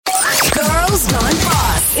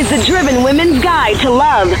The Driven Women's Guide to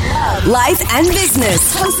Love, Life and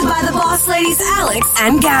Business, hosted by the boss ladies Alex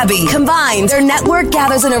and Gabby. Combined, their network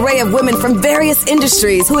gathers an array of women from various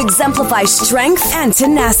industries who exemplify strength and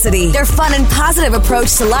tenacity. Their fun and positive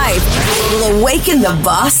approach to life will awaken the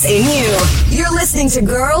boss in you. You're listening to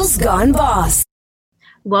Girls Gone Boss.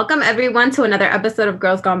 Welcome, everyone, to another episode of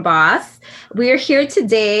Girls Gone Boss. We are here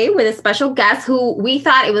today with a special guest who we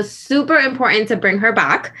thought it was super important to bring her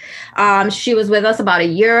back. She was with us about a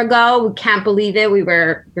year ago. We can't believe it. We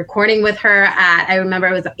were recording with her at, I remember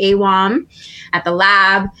it was AWOM at the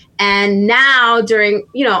lab. And now during,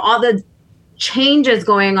 all the changes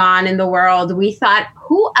going on in the world, we thought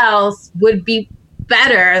who else would be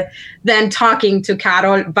better than talking to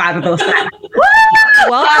Carol Barbosa.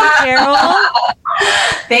 Welcome, Carol.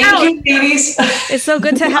 Thank you, ladies. It's so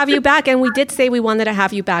good to have you back. And we did say we wanted to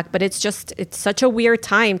have you back, but it's such a weird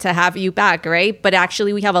time to have you back, right? But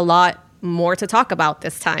actually, we have a lot more to talk about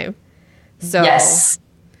this time. So yes.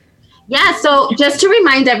 Yeah, so just to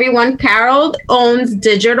remind everyone, Carol owns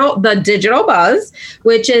the Digital Buzz,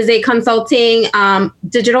 which is a consulting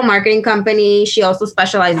digital marketing company. She also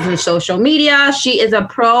specializes in social media. She is a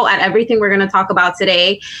pro at everything we're going to talk about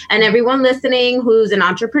today. And everyone listening who's an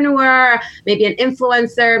entrepreneur, maybe an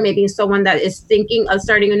influencer, maybe someone that is thinking of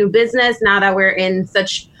starting a new business now that we're in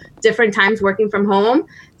such different times working from home.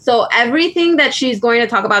 So everything that she's going to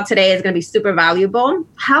talk about today is going to be super valuable.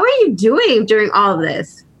 How are you doing during all of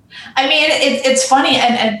this? I mean, it's funny,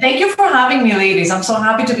 and thank you for having me, ladies. I'm so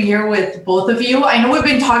happy to be here with both of you. I know we've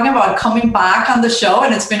been talking about coming back on the show,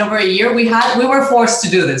 and it's been over a year. We were forced to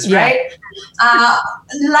do this, right?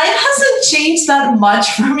 Life hasn't changed that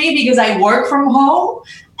much for me because I work from home,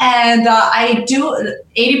 and I do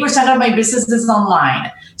 80% of my business is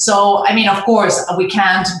online. So, I mean, of course, we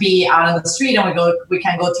can't be out on the street and we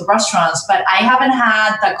can't go to restaurants, but I haven't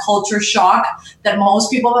had the culture shock that most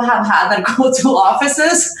people have had that go to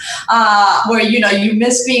offices, where, you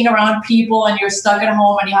miss being around people and you're stuck at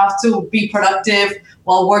home and you have to be productive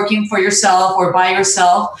while working for yourself or by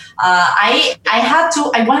yourself. I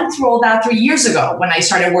went through all that 3 years ago when I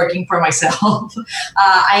started working for myself.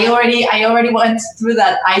 I already went through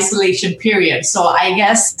that isolation period. So I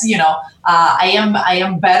guess, I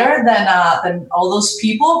am better than all those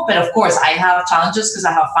people. But of course, I have challenges because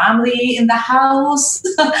I have family in the house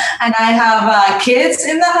and I have kids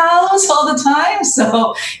in the house all the time.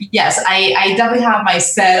 So yes, I definitely have my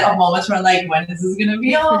set of moments where I'm like, when is this going to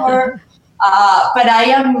be over? But I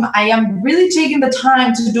am really taking the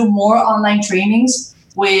time to do more online trainings,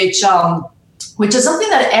 which is something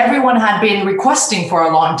that everyone had been requesting for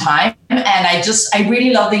a long time. And I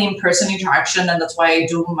really love the in-person interaction, and that's why I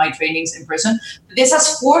do my trainings in person. This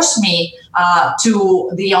has forced me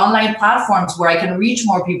to the online platforms where I can reach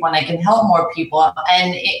more people and I can help more people.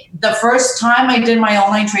 And the first time I did my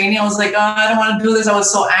online training, I was like, I don't want to do this. I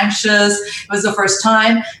was so anxious. It was the first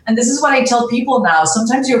time. And this is what I tell people now.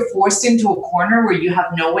 Sometimes you're forced into a corner where you have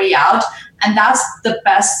no way out. And that's the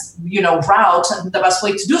best, route and the best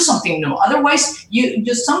way to do something new. Otherwise, you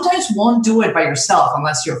just sometimes won't do it by yourself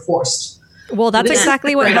unless you're forced. Well, that's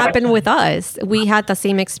exactly what happened with us. We had the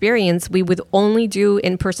same experience. We would only do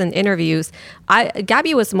in-person interviews.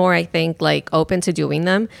 Gabby was more, I think, like open to doing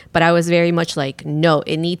them, but I was very much like, no,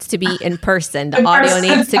 it needs to be in person. The audio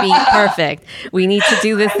needs to be perfect. We need to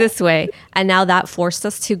do this way. And now that forced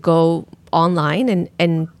us to go online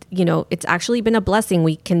and it's actually been a blessing.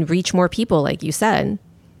 We can reach more people, like you said.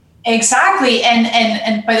 Exactly.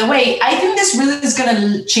 And by the way, I think this really is going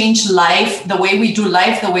to change life, the way we do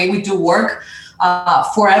life, the way we do work,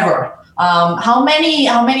 forever. How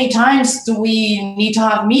many times do we need to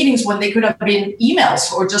have meetings when they could have been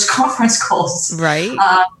emails or just conference calls? Right.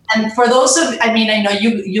 And for those I know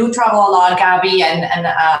you travel a lot, Gabby,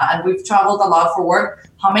 and we've traveled a lot for work.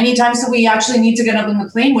 How many times do we actually need to get up on the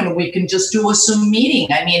plane when we can just do a Zoom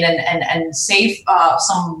meeting? I mean, and save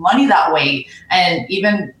some money that way, and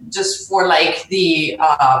even just for like the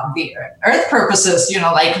earth purposes,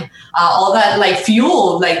 all that like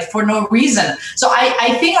fuel, like for no reason. So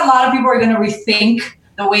I think a lot of people are going to rethink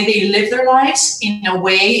the way they live their lives in a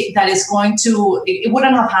way that is it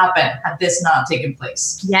wouldn't have happened had this not taken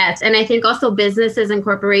place. Yes. And I think also businesses and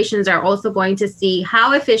corporations are also going to see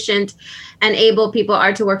how efficient and able people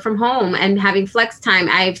are to work from home and having flex time.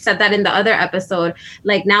 I've said that in the other episode,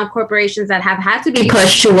 like now corporations that have had to be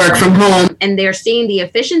pushed to work from home and they're seeing the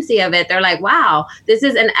efficiency of it. They're like, wow, this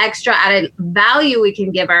is an extra added value we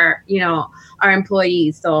can give our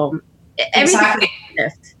employees. So exactly.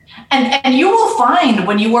 And you will find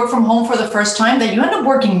when you work from home for the first time that you end up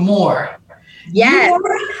working more. Yes.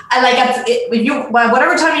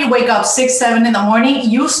 Whatever time you wake up, 6, 7 in the morning,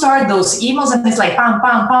 you start those emails and it's like bam,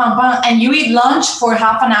 bam, bam, bam, and you eat lunch for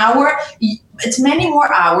half an hour. It's many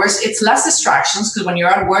more hours. It's less distractions because when you're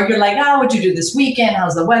at work, you're like, what'd you do this weekend?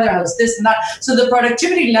 How's the weather? How's this and that? So the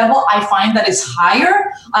productivity level, I find that is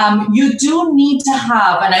higher. You do need to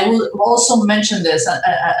have, and I will also mention this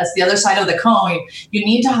as the other side of the coin, you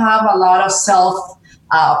need to have a lot of self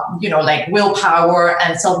like willpower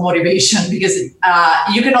and self-motivation, because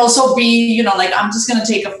you can also be, I'm just going to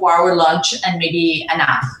take a 4-hour lunch and maybe a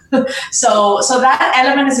nap. so that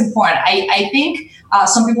element is important. I think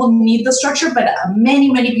some people need the structure, but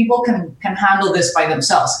many people can handle this by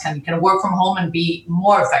themselves, can work from home and be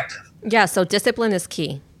more effective. Yeah, so discipline is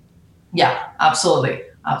key. Yeah, absolutely.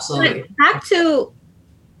 But back to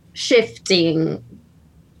shifting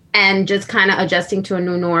and just kind of adjusting to a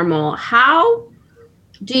new normal. How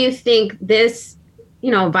do you think this,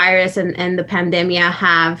 virus and the pandemic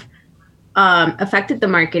have affected the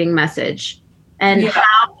marketing message? And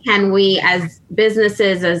how can we, as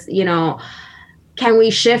businesses, can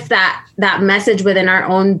we shift that message within our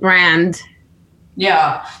own brand?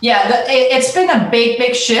 Yeah. It's been a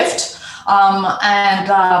big shift.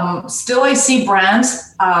 And still I see brands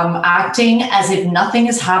acting as if nothing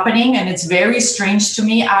is happening. And it's very strange to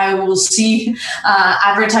me. I will see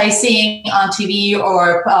advertising on TV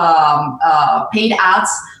or paid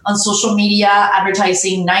ads on social media,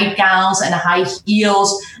 advertising nightgowns and high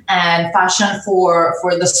heels and fashion for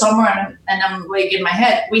the summer. And I'm like, in my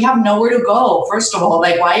head, we have nowhere to go. First of all,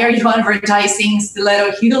 like, why are you advertising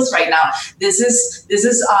stiletto heels right now? This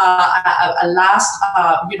is a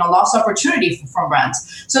lost opportunity from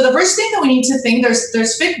brands. So the first thing that we need to think, there's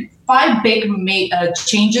 5 big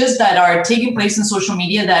changes that are taking place in social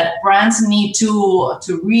media that brands need to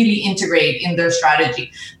really integrate in their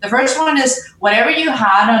strategy. The first one is whatever you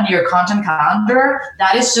had on your content calendar,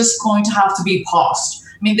 that is just going to have to be paused.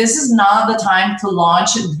 I mean, this is not the time to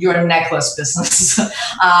launch your necklace business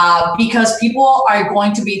because people are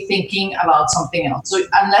going to be thinking about something else. So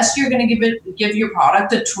unless you're going to give your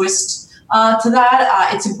product a twist to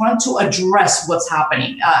that, it's important to address what's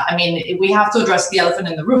happening. We have to address the elephant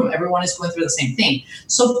in the room. Everyone is going through the same thing.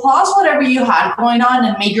 So pause whatever you had going on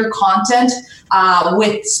and make your content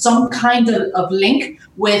with some kind of link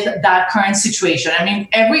with that current situation. I mean,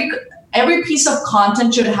 every piece of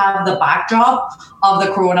content should have the backdrop of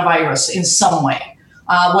the coronavirus in some way.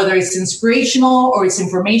 Whether it's inspirational or it's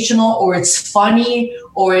informational or it's funny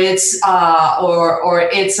or it's a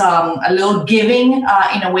little giving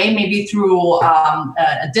in a way, maybe through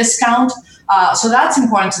a discount. So that's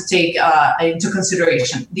important to take into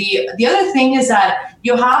consideration. The other thing is that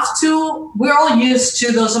you have to, we're all used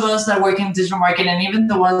to, those of us that work in digital marketing and even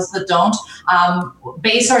the ones that don't,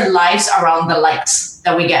 base our lives around the likes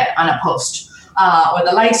that we get on a post. Or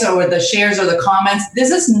the likes or the shares or the comments. This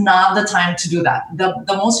is not the time to do that.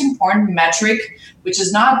 The most important metric, which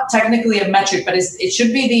is not technically a metric, but it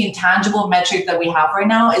should be the intangible metric that we have right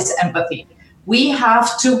now, is empathy. We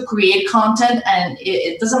have to create content, and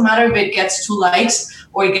it doesn't matter if it gets 2 likes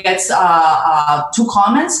or it gets 2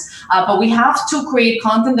 comments, but we have to create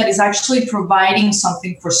content that is actually providing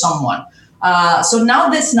something for someone. So now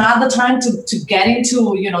this is not the time to get into,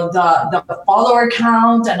 the follower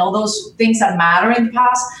count and all those things that matter in the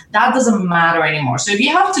past. That doesn't matter anymore. So if you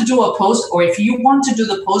have to do a post, or if you want to do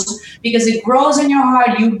the post because it grows in your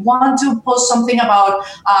heart, you want to post something about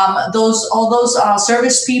all those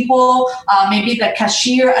service people, maybe the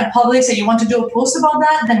cashier at Publix, and you want to do a post about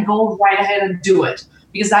that, then go right ahead and do it,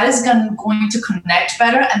 because that is going to connect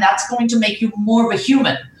better, and that's going to make you more of a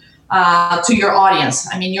human. To your audience.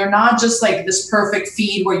 I mean, you're not just like this perfect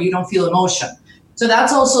feed where you don't feel emotion. So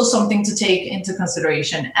that's also something to take into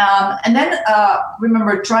consideration. And then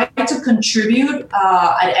remember, try to contribute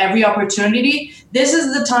at every opportunity. This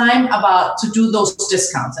is the time to do those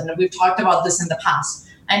discounts. And we've talked about this in the past.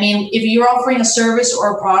 I mean, if you're offering a service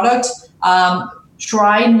or a product,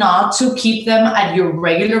 try not to keep them at your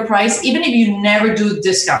regular price, even if you never do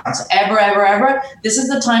discounts, ever. This is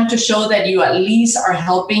the time to show that you at least are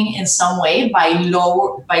helping in some way by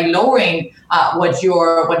lowering what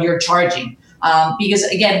you're charging. Because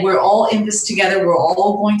again, we're all in this together. We're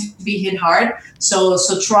all going to be hit hard. So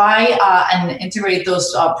try and integrate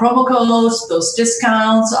those promo codes, those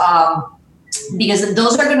discounts. Because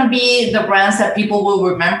those are going to be the brands that people will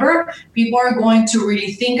remember. People are going to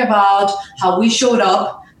really think about how we showed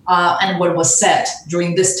up and what was said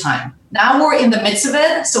during this time. Now we're in the midst of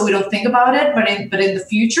it, so we don't think about it. But in the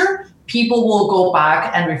future, people will go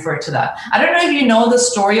back and refer to that. I don't know if you know the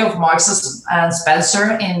story of Marks and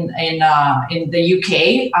Spencer in the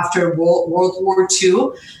UK after World War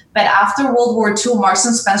II. But after World War II, Marks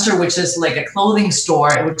and Spencer, which is like a clothing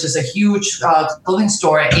store, which is a huge clothing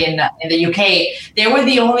store in the UK, they were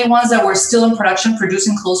the only ones that were still in production,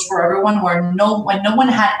 producing clothes for everyone, when no one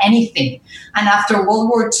had anything. And after World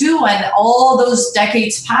War II and all those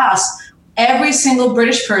decades passed, every single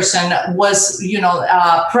British person was,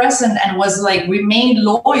 present and was like remained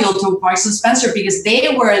loyal to Marks and Spencer because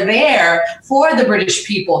they were there for the British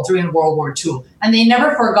people during World War II, and they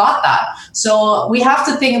never forgot that. So we have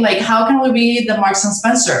to think like, how can we be the Marks and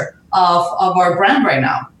Spencer of our brand right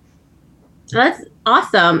now? That's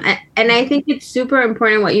awesome, and I think it's super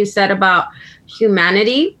important what you said about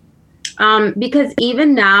humanity, because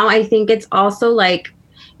even now I think it's also like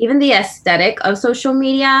even the aesthetic of social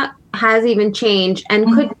media has even changed and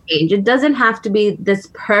could change. It doesn't have to be this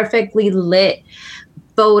perfectly lit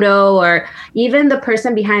photo, or even the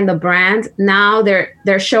person behind the brand. Now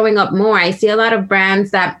they're showing up more. I see a lot of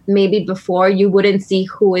brands that maybe before you wouldn't see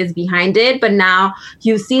who is behind it, but now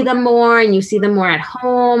you see them more, and you see them more at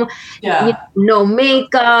home. No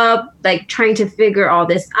makeup, like trying to figure all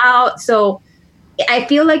this out. So I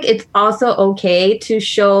feel like it's also okay to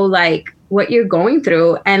show like what you're going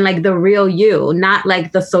through and like the real you, not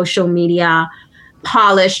like the social media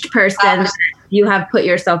polished person you have put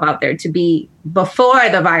yourself out there to be before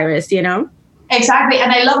the virus, Exactly.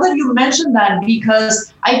 And I love that you mentioned that,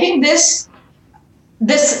 because I think this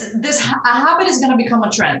a habit is going to become a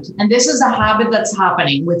trend. And this is a habit that's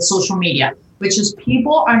happening with social media, which is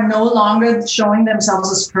people are no longer showing themselves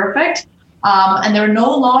as perfect. And they're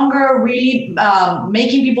no longer really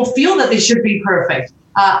making people feel that they should be perfect.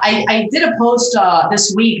 I did a post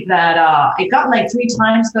this week that it got like 3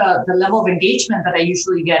 times the level of engagement that I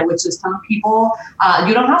usually get, which is telling people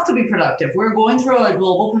you don't have to be productive. We're going through a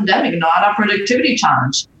global pandemic, not a productivity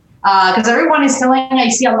challenge. Because everyone is telling, I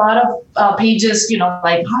see a lot of pages,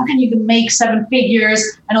 like, how can you make 7 figures,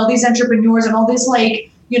 and all these entrepreneurs and all these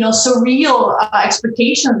like, surreal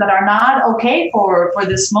expectations that are not okay for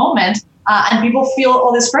this moment. And people feel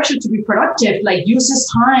all this pressure to be productive, like use this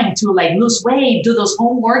time to like lose weight, do those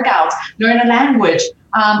home workouts, learn a language.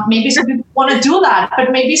 Maybe some people want to do that,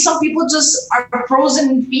 but maybe some people just are frozen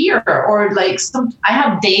in fear, or like I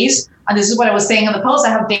have days, and this is what I was saying in the post,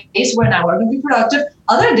 I have days when I want to be productive.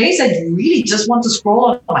 Other days I really just want to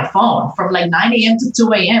scroll on my phone from like 9 a.m. to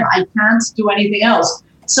 2 a.m. I can't do anything else.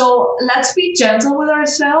 So let's be gentle with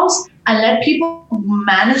ourselves and let people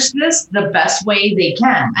manage this the best way they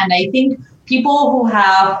can. And I think people who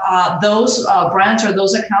have those brands or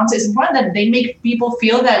those accounts, it's important that they make people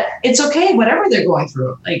feel that it's okay, whatever they're going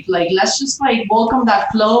through. Like let's just like welcome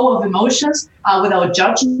that flow of emotions without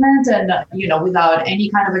judgment and, without any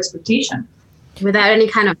kind of expectation. Without any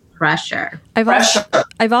kind of pressure.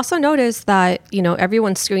 I've also noticed that,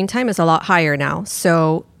 everyone's screen time is a lot higher now.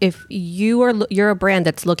 So if you're a brand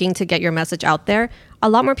that's looking to get your message out there, a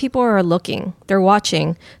lot more people are looking, they're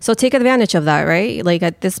watching. So take advantage of that, right? Like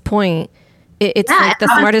at this point, it's like the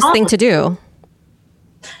smartest thing to do.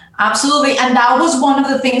 Absolutely. And that was one of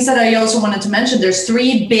the things that I also wanted to mention. There's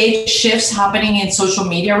 3 big shifts happening in social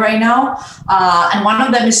media right now. And one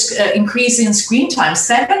of them is increase in screen time,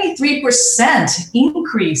 73%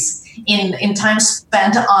 increase in time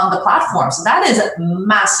spent on the platforms. That is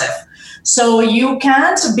massive. So you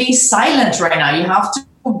can't be silent right now. You have to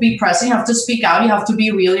be present, you have to speak out, you have to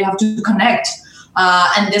be real, you have to connect.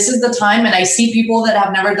 And this is the time, and I see people that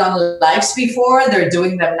have never done lives before, they're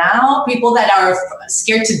doing them now. People that are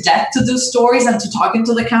scared to death to do stories and to talk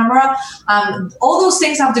into the camera. All those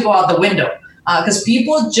things have to go out the window, because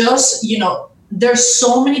people just, there's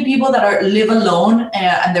so many people that live alone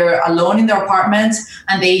and they're alone in their apartments,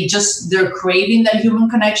 and they're craving that human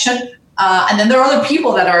connection. And then there are other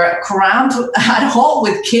people that are crammed at home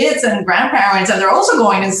with kids and grandparents, and they're also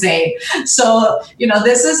going insane. So,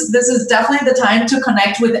 this is definitely the time to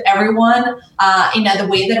connect with everyone in a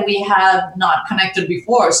way that we have not connected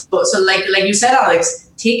before. So like you said,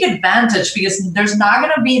 Alex, take advantage, because there's not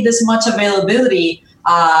going to be this much availability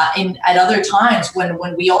at other times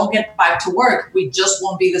when we all get back to work. We just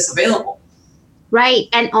won't be this available. Right.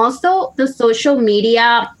 And also the social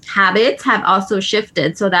media habits have also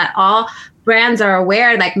shifted so that all brands are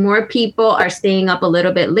aware, like more people are staying up a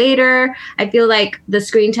little bit later. I feel like the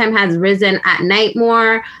screen time has risen at night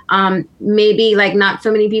more. Maybe like not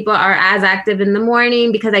so many people are as active in the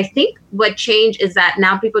morning, because I think what changed is that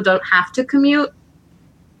now people don't have to commute.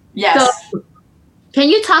 Yes. So can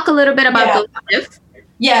you talk a little bit about those shifts?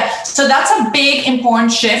 Yeah, so that's a big,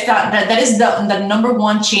 important shift. That is the number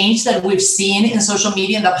one change that we've seen in social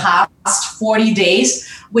media in the past 40 days,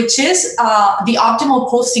 which is the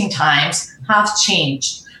optimal posting times have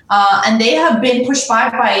changed. And they have been pushed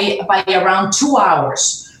back by around 2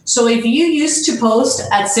 hours. So if you used to post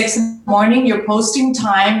at 6 in the morning, your posting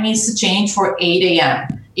time needs to change for 8 a.m.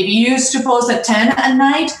 If you used to post at 10 at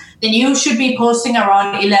night, then you should be posting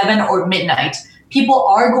around 11 or midnight. People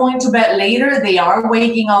are going to bed later. They are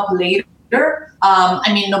waking up later.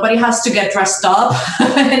 Nobody has to get dressed up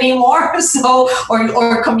anymore,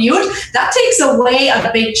 or commute. That takes away a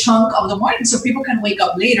big chunk of the morning, so people can wake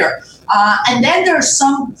up later. And then there's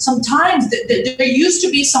sometimes there used to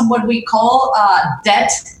be what we call dead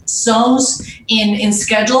zones in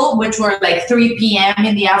schedule, which were like 3 p.m.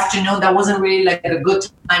 in the afternoon. That wasn't really like a good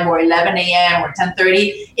time, or 11 a.m. or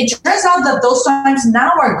 10:30. It turns out that those times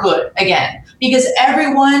now are good again, because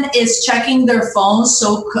everyone is checking their phones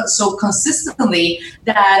so consistently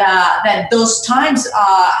that those times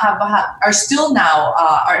are still now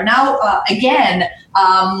again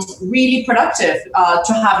really productive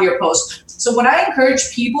to have your post. So what I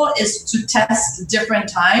encourage people is to test different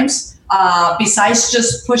times besides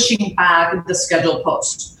just pushing back the scheduled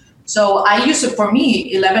post. So I used it, for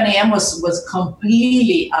me, 11 a.m. was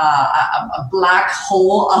completely a black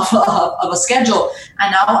hole of a schedule.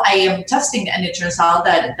 And now I am testing, and it turns out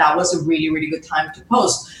that was a really, really good time to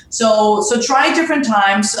post. So try different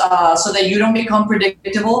times so that you don't become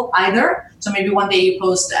predictable either. So maybe one day you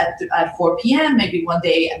post at 4 p.m., maybe one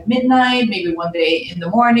day at midnight, maybe one day in the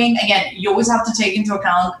morning. Again, you always have to take into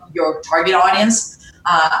account your target audience.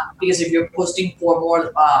 Because if you're posting for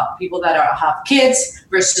more people that have kids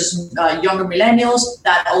versus younger millennials,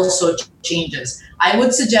 that also changes. I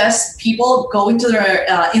would suggest people go into their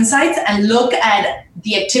insights and look at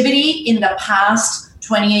the activity in the past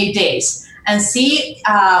 28 days and see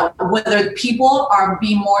whether people are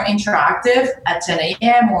being more interactive at 10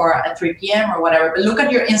 a.m. or at 3 p.m. or whatever. But look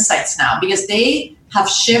at your insights now, because they have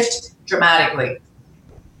shifted dramatically.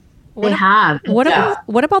 They have. What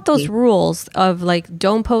about those rules of like,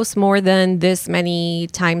 don't post more than this many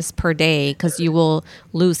times per day because you will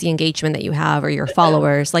lose the engagement that you have or your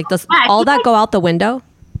followers? Like, does all that go out the window?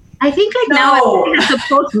 I think now I have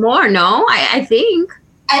to post more. No, I think.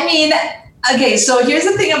 Okay. So here's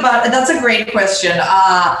the thing that's a great question.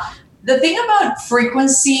 The thing about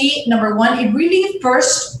frequency, number one, it really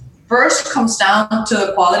first comes down to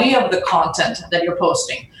the quality of the content that you're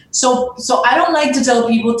posting. So I don't like to tell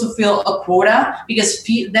people to fill a quota, because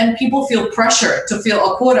then people feel pressure to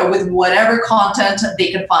fill a quota with whatever content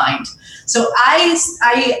they can find. So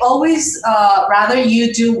I always rather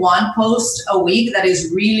you do one post a week that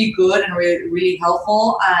is really good and really, really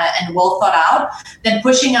helpful and well thought out, than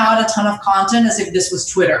pushing out a ton of content as if this was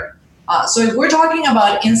Twitter. So if we're talking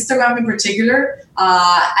about Instagram in particular,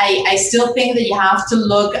 I still think that you have to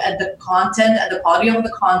look at the content, at the quality of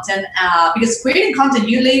the content, because creating content,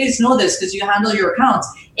 you ladies know this because you handle your accounts,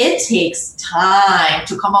 it takes time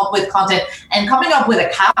to come up with content. And coming up with a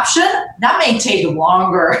caption, that may take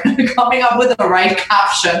longer, coming up with the right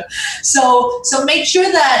caption. So make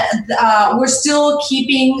sure that we're still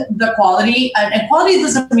keeping the quality, and quality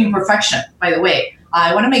doesn't mean perfection, by the way.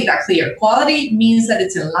 I want to make that clear. Quality means that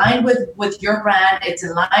it's in line with your brand. It's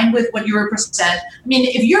in line with what you represent. I mean,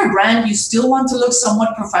 if you're a brand, you still want to look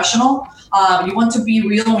somewhat professional. You want to be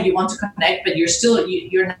real, you want to connect, but you're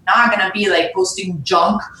not going to be like posting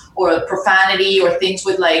junk or profanity or things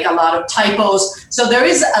with like a lot of typos. So there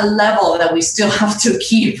is a level that we still have to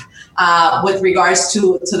keep with regards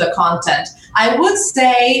to the content. I would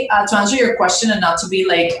say, to answer your question and not to be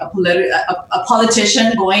like a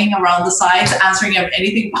politician going around the sides answering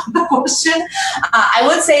anything but the question, I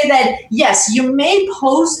would say that, yes, you may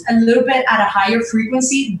post a little bit at a higher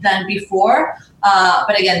frequency than before,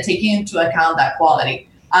 but again, taking into account that quality.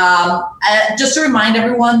 Just to remind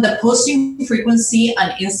everyone, the posting frequency on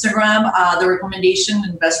Instagram, the recommendation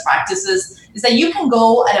and best practices is that you can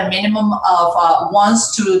go at a minimum of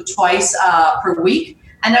once to twice per week,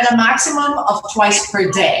 and at a maximum of twice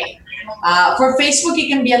per day. For Facebook, it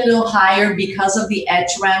can be a little higher because of the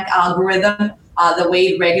EdgeRank algorithm, the way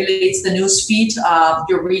it regulates the news feed.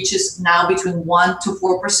 Your reach is now between 1% to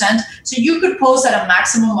 4%. So you could post at a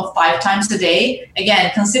maximum of 5 times a day.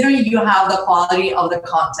 Again, considering you have the quality of the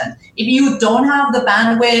content. If you don't have the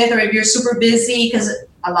bandwidth, or if you're super busy, because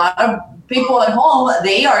a lot of people at home,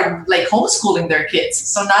 they are like homeschooling their kids.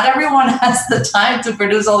 So not everyone has the time to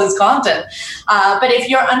produce all this content. But if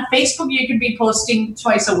you're on Facebook, you could be posting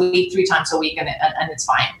twice a week, 3 times a week, and it's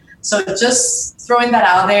fine. So just throwing that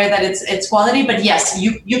out there that it's quality, but yes,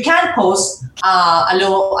 you can post a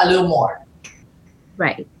little more.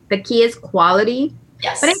 Right. The key is quality.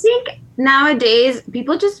 Yes. But I think nowadays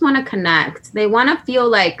people just want to connect. They want to feel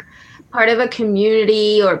like part of a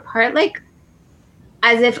community, or part like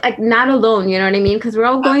as if like not alone, you know what I mean? Because we're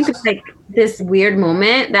all going through like this weird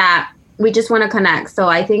moment that we just want to connect. So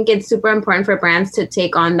I think it's super important for brands to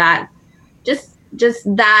take on that, just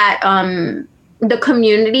that, the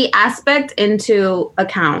community aspect into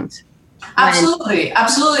account. Absolutely.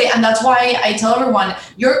 And that's why I tell everyone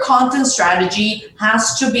your content strategy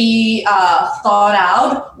has to be thought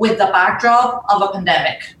out with the backdrop of a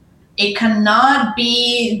pandemic. It cannot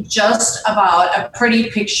be just about a pretty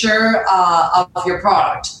picture of your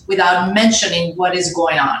product without mentioning what is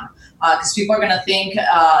going on. Because people are going to think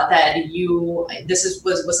that this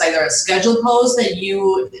was either a scheduled post that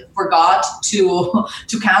you forgot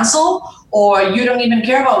to cancel, or you don't even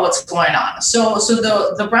care about what's going on. So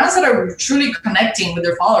the brands that are truly connecting with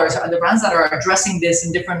their followers are the brands that are addressing this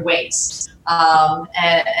in different ways.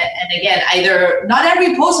 And again, either not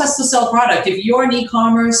every post has to sell product. If you're an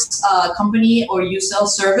e-commerce company or you sell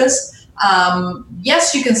service,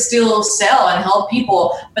 yes, you can still sell and help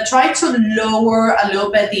people, but try to lower a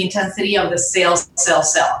little bit the intensity of the sell,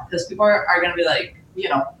 because people are going to be like,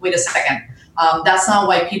 wait a second. That's not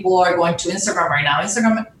why people are going to Instagram right now.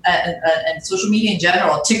 Instagram and social media in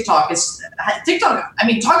general, TikTok. I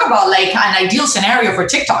mean, talk about like an ideal scenario for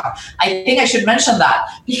TikTok. I think I should mention that,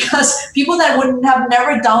 because people that wouldn't have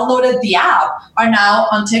never downloaded the app are now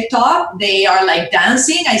on TikTok. They are like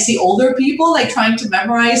dancing. I see older people like trying to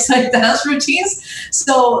memorize like dance routines.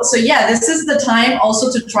 So yeah, this is the time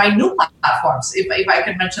also to try new platforms. If I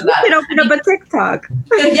can mention that. You can open up a TikTok.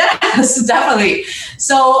 Yes, definitely.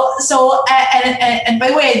 So and by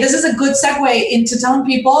the way, this is a good segue into telling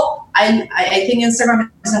people, I think Instagram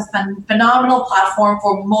is a phenomenal platform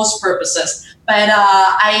for most purposes. But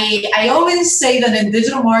I always say that in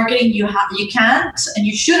digital marketing, you can't and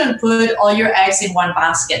you shouldn't put all your eggs in one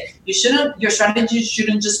basket. Your strategy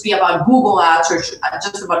shouldn't just be about Google Ads or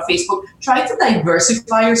just about Facebook. Try to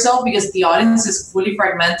diversify yourself, because the audience is fully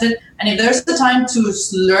fragmented. And if there's the time to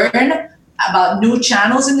learn about new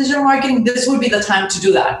channels in digital marketing, this would be the time to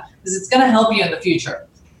do that, because it's going to help you in the future.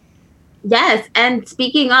 Yes. And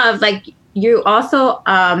speaking of, like, you also,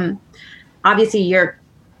 obviously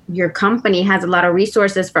your company has a lot of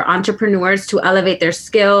resources for entrepreneurs to elevate their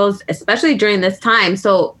skills, especially during this time.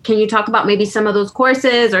 So can you talk about maybe some of those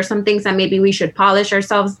courses or some things that maybe we should polish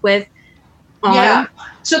ourselves with? Yeah.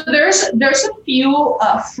 So there's a few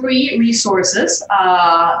free resources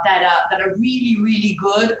that are really, really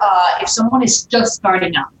good if someone is just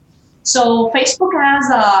starting out. So Facebook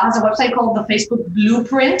has a website called the Facebook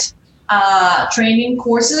Blueprint training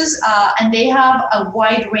courses, and they have a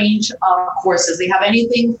wide range of courses. They have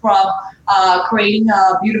anything from creating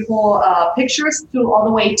beautiful pictures to all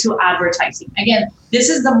the way to advertising. Again, this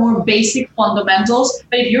is the more basic fundamentals,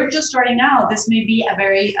 but if you're just starting out, this may be a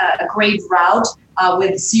very great route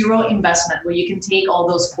with zero investment, where you can take all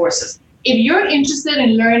those courses. If you're interested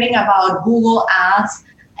in learning about Google Ads,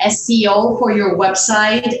 SEO for your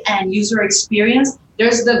website and user experience,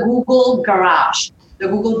 there's the Google Garage. The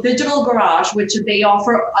Google Digital Garage, which they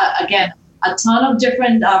offer, again, a ton of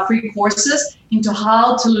different free courses into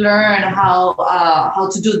how to learn how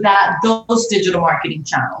to do those digital marketing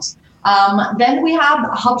channels. Then we have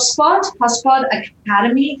HubSpot. HubSpot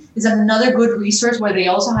Academy is another good resource where they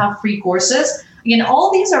also have free courses. Again,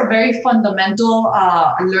 all these are very fundamental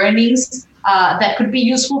learnings that could be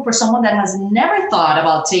useful for someone that has never thought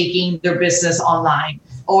about taking their business online,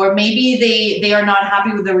 or maybe they are not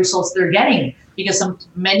happy with the results they're getting, because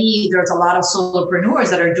there's a lot of solopreneurs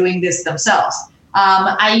that are doing this themselves.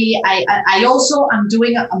 I also am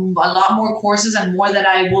doing a lot more courses, and more that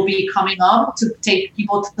I will be coming up to take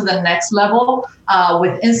people to the next level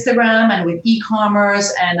with Instagram and with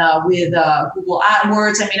e-commerce and with Google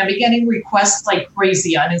AdWords. I mean, I've been getting requests like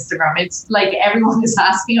crazy on Instagram. It's like everyone is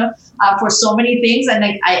asking for so many things, and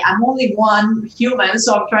I'm only one human,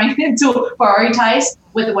 so I'm trying to prioritize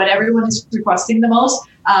with what everyone is requesting the most.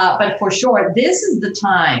 But for sure, this is the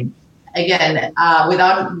time, again,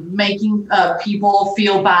 without making people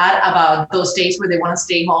feel bad about those days where they want to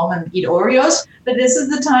stay home and eat Oreos. But this is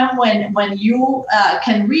the time when you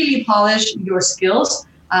can really polish your skills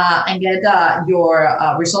and get your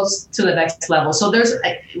results to the next level. So there's,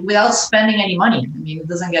 without spending any money. I mean, it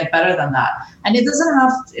doesn't get better than that. And it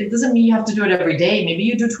doesn't mean you have to do it every day. Maybe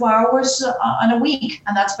you do 2 hours on a week,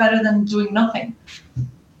 and that's better than doing nothing.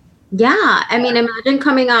 Yeah. I mean, imagine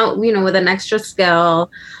coming out, with an extra skill,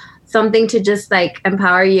 something to just like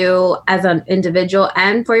empower you as an individual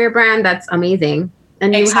and for your brand. That's amazing.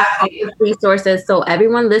 And you have all these resources. So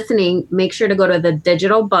everyone listening, make sure to go to the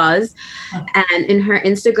Digital Buzz. And in her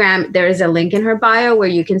Instagram, there is a link in her bio where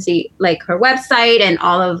you can see like her website and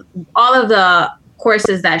all of the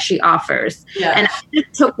courses that she offers. Yeah. And I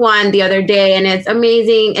just took one the other day, and it's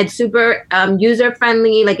amazing. It's super user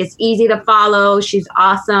friendly. Like, it's easy to follow. She's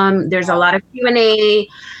awesome. There's a lot of Q&A,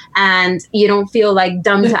 and you don't feel like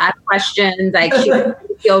dumb to ask questions. Like, she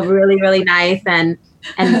feel really, really nice and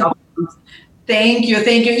Thank you.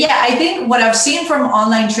 Yeah, I think what I've seen from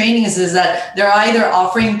online trainings is that they're either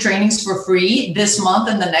offering trainings for free this month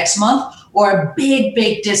and the next month, or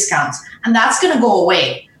big discounts, and that's going to go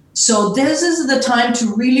away. So this is the time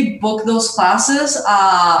to really book those classes,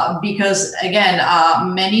 because again,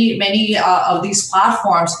 many of these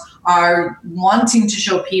platforms are wanting to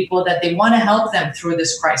show people that they want to help them through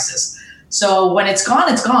this crisis. So when it's gone,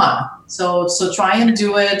 it's gone. So try and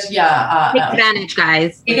do it. Yeah. Take advantage,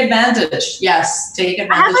 guys. Take advantage. Yes. Take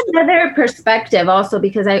advantage. I have another perspective also,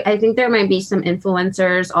 because I think there might be some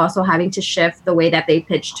influencers also having to shift the way that they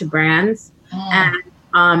pitch to brands,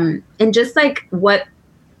 and just like what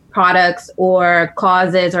products or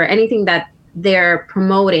causes or anything that they're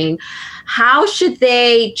promoting, how should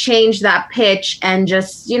they change that pitch and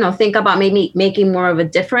just, think about maybe making more of a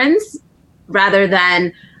difference rather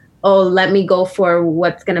than, oh, let me go for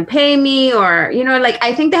what's going to pay me, or,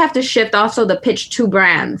 I think they have to shift also the pitch to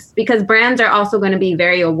brands, because brands are also going to be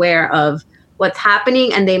very aware of what's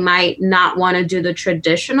happening, and they might not want to do the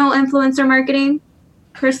traditional influencer marketing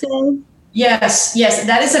per se. Yes,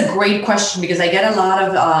 that is a great question, because I get a lot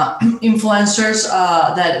of influencers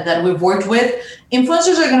that we've worked with.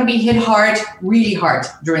 Influencers are going to be hit hard, really hard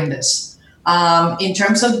during this. In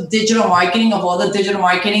terms of digital marketing, of all the digital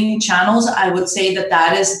marketing channels, I would say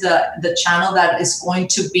that is the channel that is going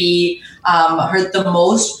to be hurt the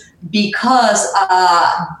most, because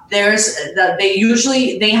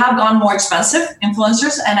they have gone more expensive,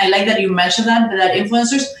 influencers, and I like that you mentioned that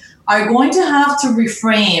influencers are going to have to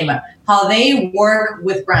reframe how they work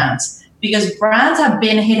with brands, because brands have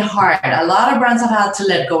been hit hard. A lot of brands have had to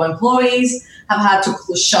let go employees, have had to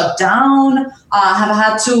shut down, have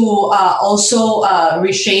had to also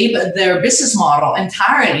reshape their business model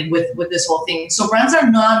entirely with this whole thing. So brands are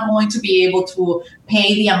not going to be able to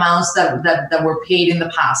pay the amounts that were paid in the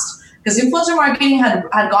past, because influencer marketing had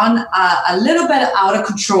gone a little bit out of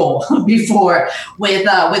control before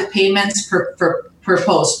with payments per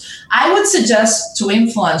post. I would suggest to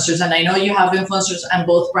influencers, and I know you have influencers and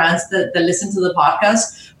both brands that listen to the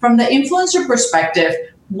podcast, from the influencer perspective,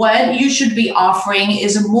 what you should be offering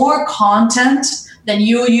is more content than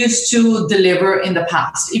you used to deliver in the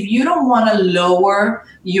past. If you don't want to lower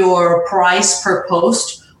your price per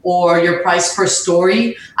post or your price per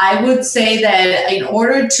story, I would say that in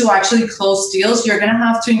order to actually close deals, you're going to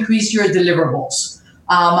have to increase your deliverables.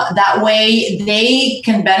 That way they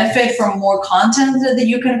can benefit from more content that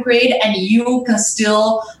you can create, and you can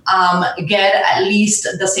still get at least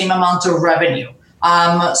the same amount of revenue.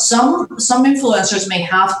 Some influencers may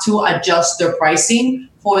have to adjust their pricing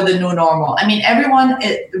for the new normal. I mean, everyone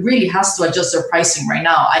really has to adjust their pricing right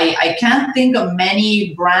now. I can't think of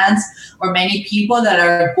many brands or many people that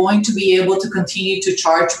are going to be able to continue to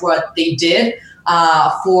charge what they did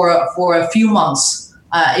for a few months.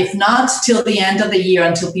 If not till the end of the year,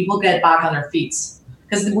 until people get back on their feet.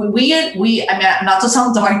 Because we, I mean, not to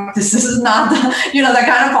sound dark, this is not that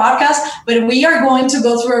kind of podcast, but we are going to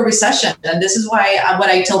go through a recession. And this is why what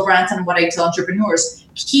I tell brands and what I tell entrepreneurs,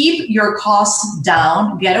 keep your costs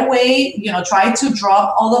down, get away, try to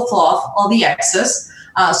drop all the fluff, all the excess,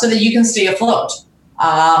 so that you can stay afloat.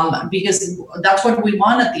 Because that's what we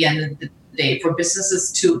want at the end of the day, for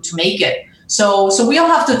businesses to make it. So we all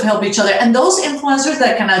have to help each other. And those influencers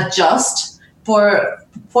that can adjust for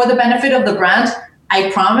the benefit of the brand, I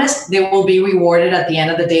promise they will be rewarded at the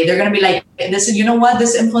end of the day. They're going to be like, this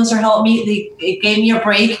influencer helped me. It gave me a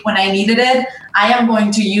break when I needed it. I am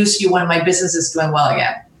going to use you when my business is doing well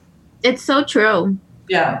again. It's so true.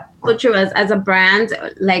 Yeah. So true. As a brand,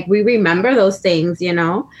 like, we remember those things,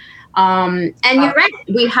 And you're right.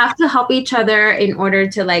 We have to help each other in order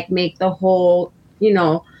to make the whole,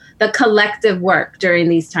 the collective work during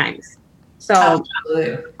these times. So,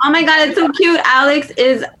 absolutely. Oh my God, it's so cute. Alex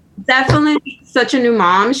is definitely such a new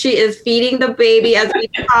mom. She is feeding the baby as we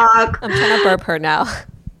talk. I'm trying to burp her now.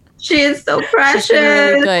 She is so precious. She's been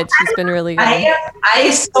really good. She's been really good.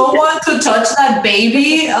 I so want to touch that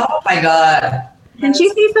baby. Oh my God. Can she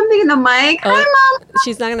say something in the mic? Hi, Mom.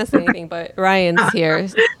 She's not going to say anything, but Ryan's here.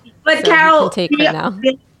 But so Carol, take her now.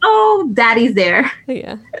 Oh, Daddy's there.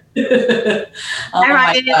 Yeah. Hi,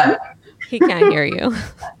 Ryan. God. He can't hear you.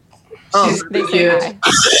 She's they cute. say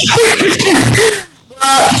hi.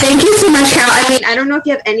 Well, thank you so much, Carol. I mean, I don't know if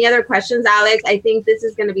you have any other questions, Alex. I think this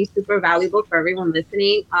is going to be super valuable for everyone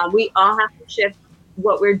listening. We all have to shift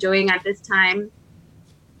what we're doing at this time.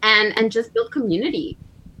 and just build community.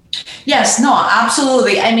 Yes, no,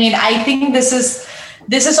 absolutely. I mean, I think this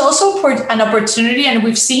is also an opportunity, and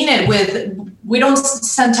we've seen it with, we don't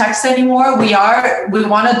send text anymore. We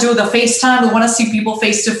want to do the FaceTime. We want to see people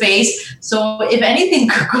face to face. So if anything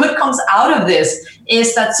good comes out of this,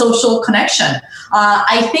 is that social connection.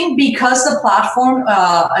 I think because the platform,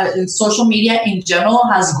 social media in general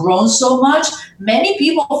has grown so much, many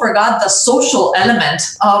people forgot the social element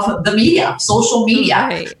of the media, social media.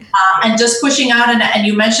 Right. And just pushing out, and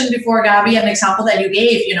you mentioned before, Gabby, an example that you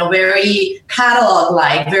gave, very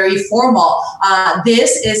catalog-like, very formal.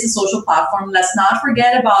 This is a social platform. Let's not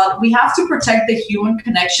forget about, we have to protect the human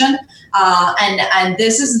connection. And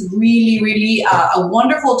this is really, really a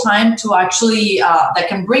wonderful time to actually, that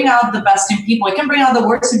can bring out the best in people. It can bring out the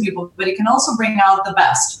worst in people, but it can also bring out the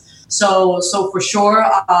best. So for sure,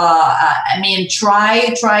 I mean,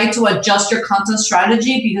 try to adjust your content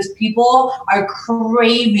strategy, because people are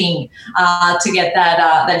craving to get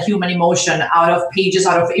that human emotion out of pages,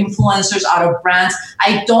 out of influencers, out of brands.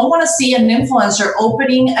 I don't want to see an influencer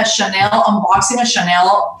opening a Chanel, unboxing a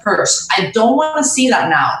Chanel purse. I don't want to see that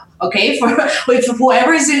now. Okay, for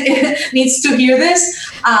whoever needs to hear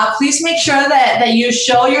this, please make sure that you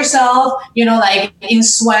show yourself, like in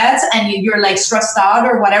sweats, and you're like stressed out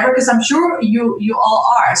or whatever, because I'm sure you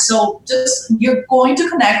all are. So you're going to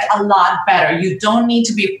connect a lot better. You don't need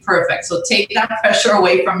to be perfect. So take that pressure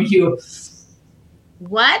away from you.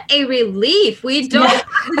 What a relief. We don't have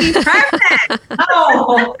to be perfect.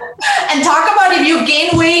 No. And talk about if you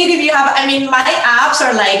gain weight, if you have, I mean, my abs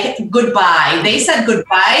are like goodbye. They said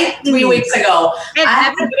goodbye 3 weeks ago. And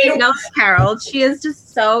everybody knows Carol. She is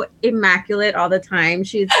just so immaculate all the time.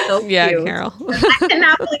 She's so cute. Yeah, Carol. I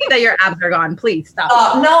cannot believe that your abs are gone. Please stop.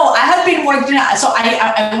 No, I have been working out. So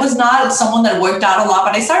I was not someone that worked out a lot,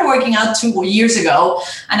 but I started working out 2 years ago,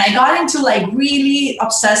 and I got into like really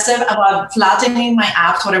obsessive about flattening my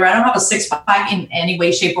abs, whatever. I don't have a six pack in any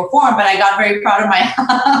way, shape, or form, but I got very proud of my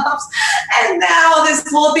abs. And now this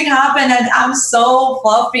whole thing happened, and I'm so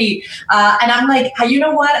fluffy. And I'm like, you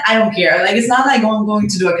know what? I don't care. Like, it's not like I'm going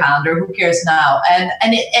to do a calendar. Who cares now? And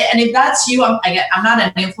if that's you, I'm not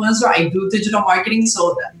an influencer. I do digital marketing,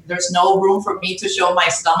 so there's no room for me to show my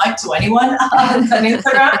stomach to anyone on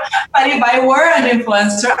Instagram. But if I were an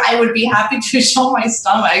influencer, I would be happy to show my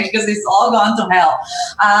stomach, because it's all gone to hell.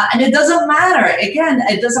 And it doesn't matter. Again,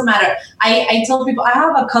 it doesn't matter. I tell people, I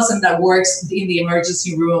have a cousin that works in the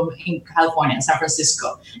emergency room in California, in San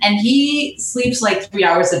Francisco, and he sleeps like 3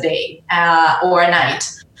 hours a day or a night.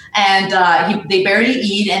 And they barely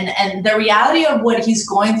eat. And the reality of what he's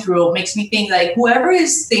going through makes me think, like, whoever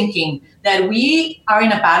is thinking that we are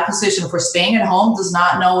in a bad position for staying at home does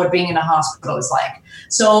not know what being in a hospital is like.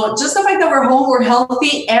 So just the fact that we're home, we're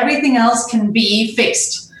healthy, everything else can be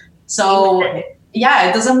fixed. So yeah,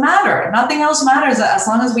 it doesn't matter. Nothing else matters as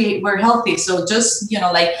long as we're healthy. So just,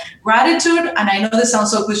 like gratitude. And I know this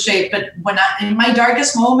sounds so cliche, but when in my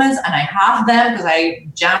darkest moments, and I have them because I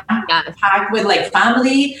jam-packed with like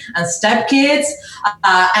family and stepkids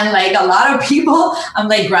and like a lot of people, I'm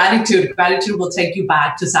like, gratitude will take you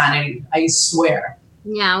back to sanity. I swear.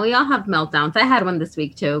 Yeah, we all have meltdowns. I had one this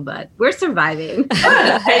week too, but we're surviving. Good.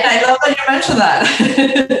 I love that you mentioned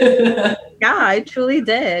that. Yeah, I truly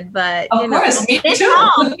did. But of course, me too.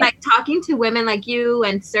 All, like talking to women like you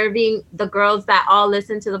and serving the girls that all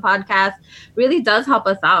listen to the podcast really does help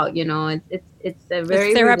us out. It's a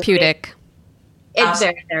very therapeutic. It's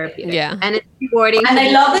very therapeutic. Yeah. And it's rewarding. And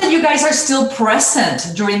I love that you guys are still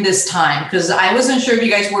present during this time, because I wasn't sure if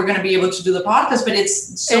you guys were going to be able to do the podcast, but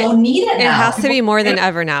it's so needed now. It has to be more than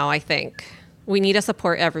ever now, I think. We need to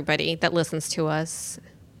support everybody that listens to us.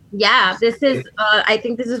 Yeah, this is, I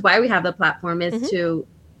think this is why we have the platform is to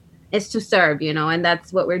serve, and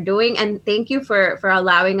that's what we're doing. And thank you for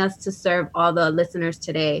allowing us to serve all the listeners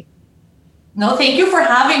today. No, thank you for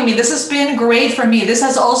having me. This has been great for me. This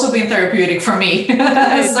has also been therapeutic for me.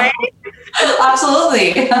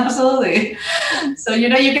 Absolutely. So, you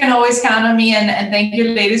can always count on me. And thank you,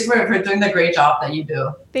 ladies, for doing the great job that you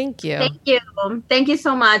do. Thank you. Thank you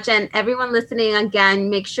so much. And everyone listening, again,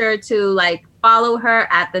 make sure to follow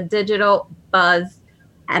her at The Digital Buzz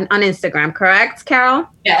and on Instagram, correct, Carol?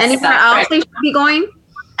 Yes. Anywhere else they should be going?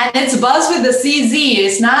 And it's Buzz with the CZ.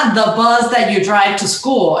 It's not the bus that you drive to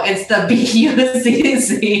school. It's the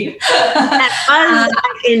BUZZ. Buzz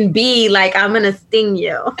in B, I'm going to sting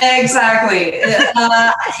you. Exactly.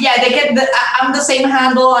 I'm the same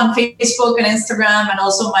handle on Facebook and Instagram, and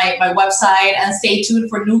also my website. And stay tuned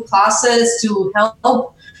for new classes to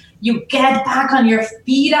help you get back on your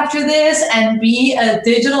feet after this and be a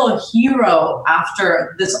digital hero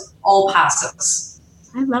after this all passes.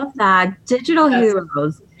 I love that. Digital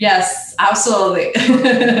heroes. Yes, absolutely.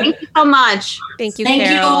 Thank you so much. Thank you, Thank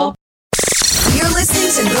Carol. You're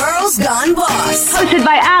listening to Girls Gone Boss. Hosted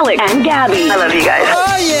by Alex and Gabby. I love you guys.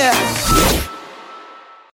 Oh, yeah.